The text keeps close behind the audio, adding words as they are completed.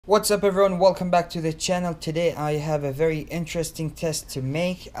What's up everyone, welcome back to the channel. Today I have a very interesting test to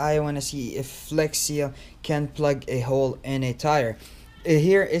make. I want to see if Flex Seal can plug a hole in a tire.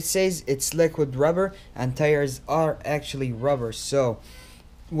 Here it says it's liquid rubber and tires are actually rubber. So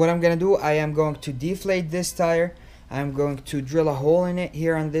what I'm gonna do, I am going to deflate this tire. I'm going to drill a hole in it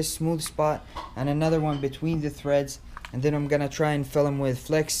here on this smooth spot and another one between the threads, and then I'm gonna try and fill them with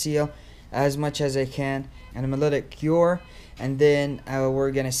Flex Seal as much as I can, and I'm gonna let it cure, and then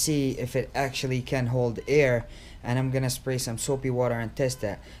we're gonna see if it actually can hold air, and I'm gonna spray some soapy water and test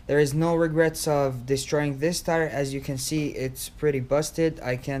that. There is no regrets of destroying this tire. As you can see, it's pretty busted.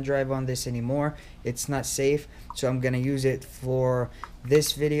 I can't drive on this anymore. It's not safe, so I'm gonna use it for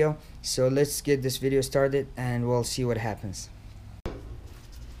this video. So let's get this video started and we'll see what happens.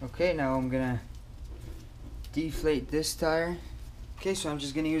 Okay, now I'm gonna deflate this tire. Okay, so I'm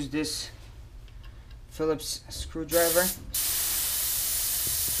just gonna use this Phillips screwdriver.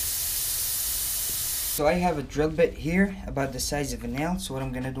 So I have a drill bit here about the size of a nail. So what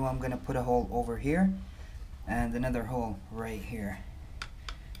I'm gonna do, I'm gonna put a hole over here and another hole right here.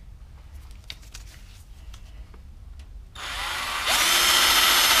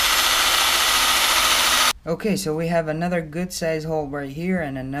 Okay, so we have another good size hole right here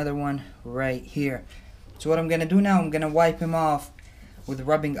and another one right here. So what I'm gonna do now, I'm gonna wipe him off with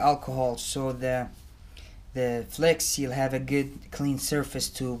rubbing alcohol so the Flex Seal have a good clean surface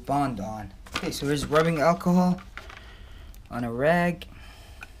to bond on. Okay, so here's rubbing alcohol on a rag.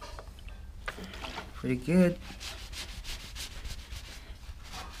 Pretty good.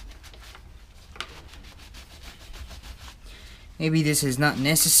 Maybe this is not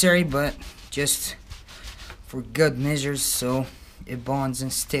necessary, but just for good measures so it bonds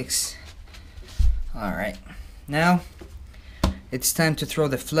and sticks. Alright, now it's time to throw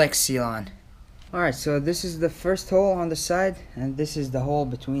the Flex Seal on. Alright, so this is the first hole on the side and this is the hole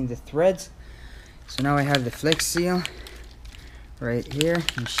between the threads. So now I have the Flex Seal right here,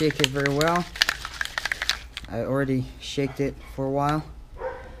 and shake it very well. I already shaked it for a while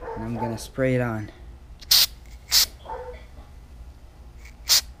and I'm gonna spray it on.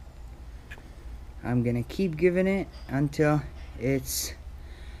 I'm gonna keep giving it until it's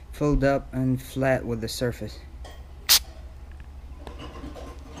filled up and flat with the surface.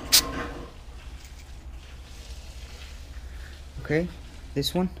 Okay,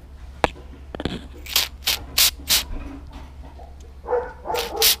 this one.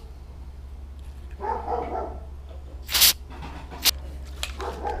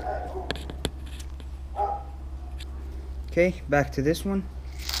 Okay, back to this one.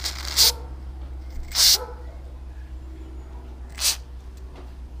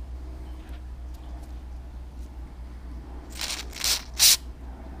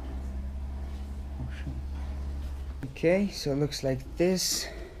 Okay, so it looks like this.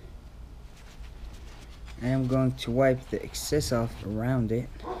 I am going to wipe the excess off around it.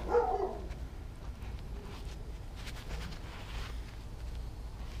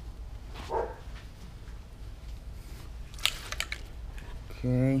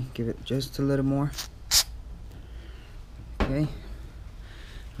 Okay, give it just a little more. Okay,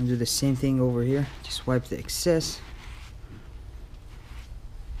 I'll do the same thing over here. Just wipe the excess.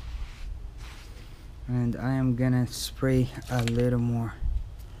 And I am gonna spray a little more.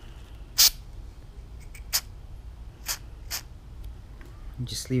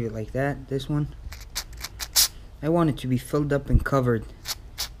 Just leave it like that. This one, I want it to be filled up and covered.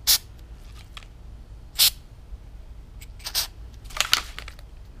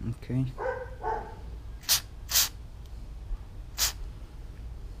 Okay.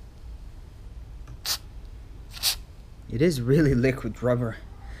 It is really liquid rubber.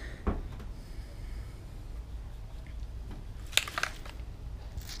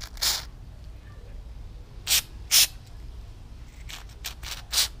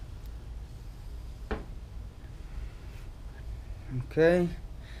 Okay,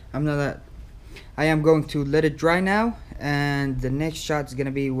 I am going to let it dry now, and the next shot is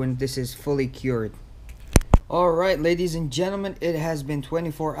gonna be when this is fully cured. Alright, ladies and gentlemen, it has been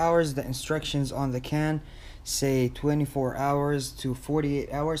 24 hours. The instructions on the can say 24 hours to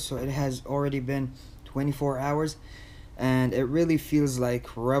 48 hours, so it has already been 24 hours, and it really feels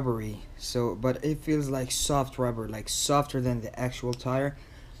like rubbery. So, but it feels like soft rubber, like softer than the actual tire.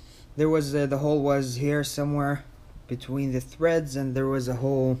 There was the hole was here somewhere between the threads, and there was a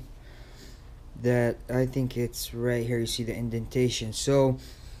hole that I think it's right here. You see the indentation. So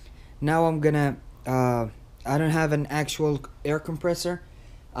now I'm gonna I don't have an actual air compressor.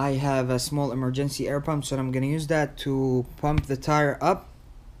 I have a small emergency air pump, so I'm gonna use that to pump the tire up.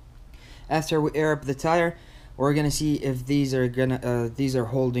 After we air up the tire, We're gonna see if these are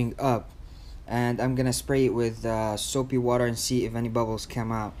holding up, and I'm gonna spray it with soapy water and see if any bubbles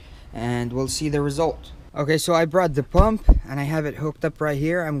come out, and we'll see the result. Okay, so I brought the pump and I have it hooked up right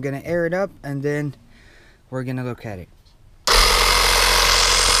here. I'm gonna air it up and then we're gonna look at it.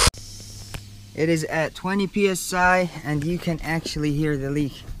 It is at 20 psi and you can actually hear the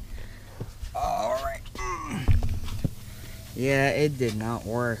leak. Alright. Yeah, it did not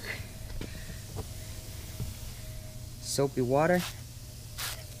work. Soapy water.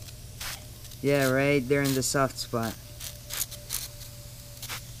 Yeah, right there in the soft spot.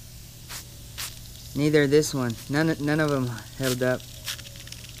 Neither this one. None of them held up.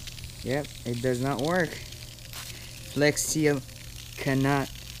 Yep, it does not work. Flex Seal cannot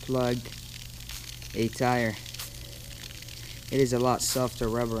plug a tire. It is a lot softer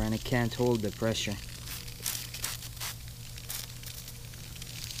rubber and it can't hold the pressure.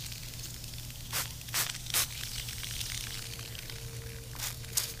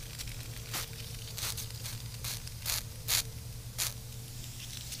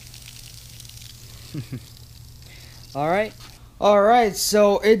 Alright,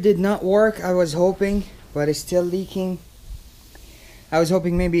 so it did not work. I was hoping, but it's still leaking. I was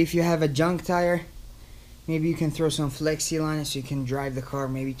hoping maybe if you have a junk tire, maybe you can throw some Flex Seal on it so you can drive the car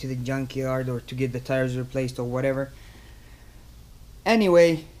maybe to the junkyard or to get the tires replaced or whatever.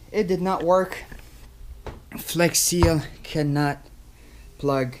 Anyway, it did not work. Flex Seal cannot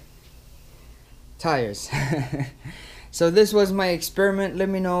plug tires. So this was my experiment. Let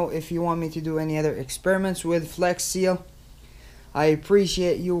me know if you want me to do any other experiments with Flex Seal. I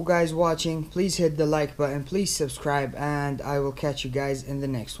appreciate you guys watching. Please hit the like button, please subscribe, and I will catch you guys in the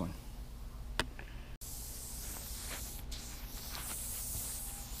next one.